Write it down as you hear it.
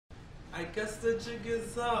I guess the jig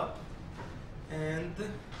is up. And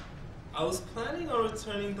I was planning on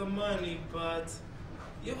returning the money, but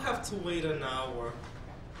you have to wait an hour.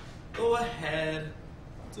 Go ahead,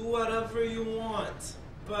 do whatever you want,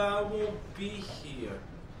 but I won't be here.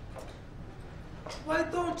 Why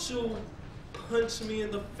don't you punch me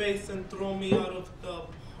in the face and throw me out of the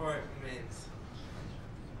apartment?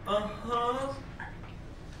 Uh-huh.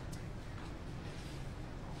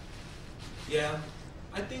 Yeah,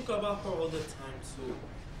 I think about her all the time too.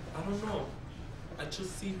 I don't know. I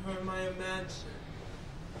just see her in my imagination.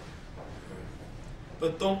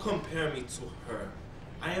 But don't compare me to her.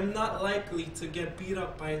 I am not likely to get beat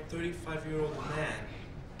up by a 35-year-old man.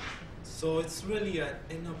 So it's really an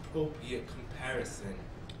inappropriate comparison.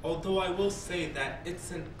 Although I will say that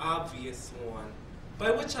it's an obvious one.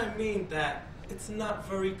 By which I mean that it's not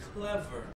very clever.